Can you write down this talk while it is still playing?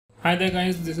Hi there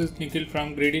guys, this is Nikhil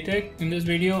from GreedyTech. In this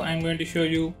video, I'm going to show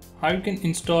you how you can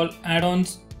install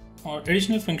add-ons or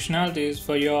additional functionalities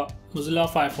for your Mozilla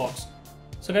Firefox.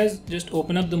 So guys, just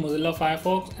open up the Mozilla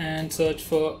Firefox and search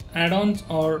for add-ons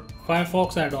or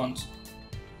Firefox add-ons.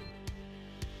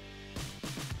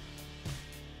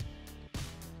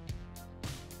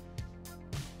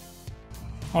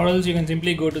 Or else you can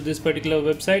simply go to this particular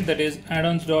website, that is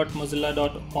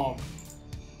addons.mozilla.org.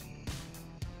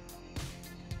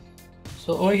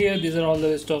 So over here, these are all the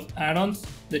list of add-ons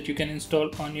that you can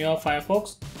install on your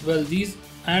Firefox. Well, these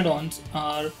add-ons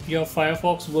are your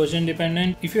Firefox version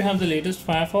dependent. If you have the latest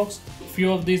Firefox,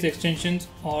 few of these extensions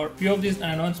or few of these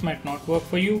add-ons might not work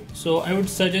for you. So I would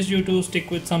suggest you to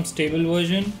stick with some stable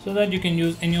version so that you can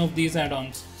use any of these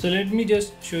add-ons. So let me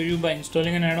just show you by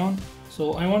installing an add-on.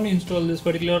 So I want to install this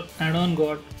particular add-on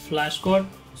got flashcard.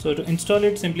 So to install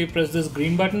it, simply press this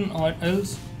green button, or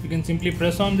else you can simply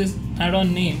press on this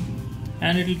add-on name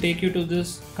and it will take you to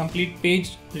this complete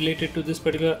page related to this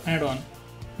particular add-on.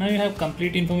 Now you have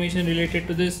complete information related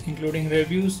to this, including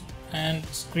reviews and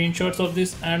screenshots of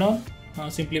this add-on. Now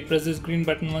simply press this green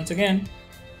button once again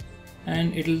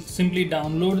and it will simply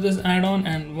download this add-on,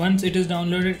 and once it is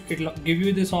downloaded, it will give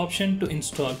you this option to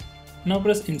install. Now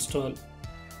press install.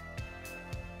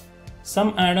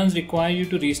 Some add-ons require you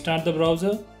to restart the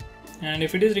browser, and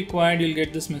if it is required, you'll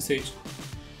get this message.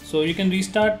 So you can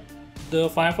restart the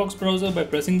Firefox browser by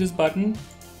pressing this button,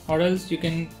 or else you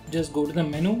can just go to the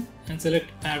menu and select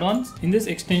add-ons. In this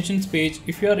extensions page,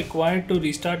 if you are required to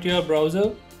restart your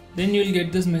browser, then you'll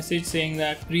get this message saying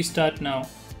that restart now.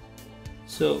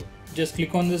 So just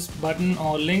click on this button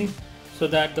or link so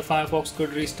that the Firefox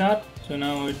could restart. So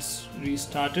now it's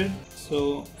restarted.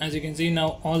 So as you can see,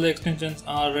 now all the extensions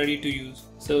are ready to use.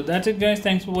 So that's it guys,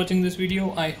 thanks for watching this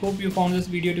video. I hope you found this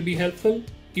video to be helpful.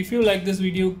 If you like this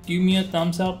video, give me a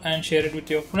thumbs up and share it with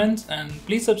your friends, and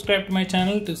please subscribe to my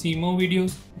channel to see more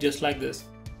videos just like this.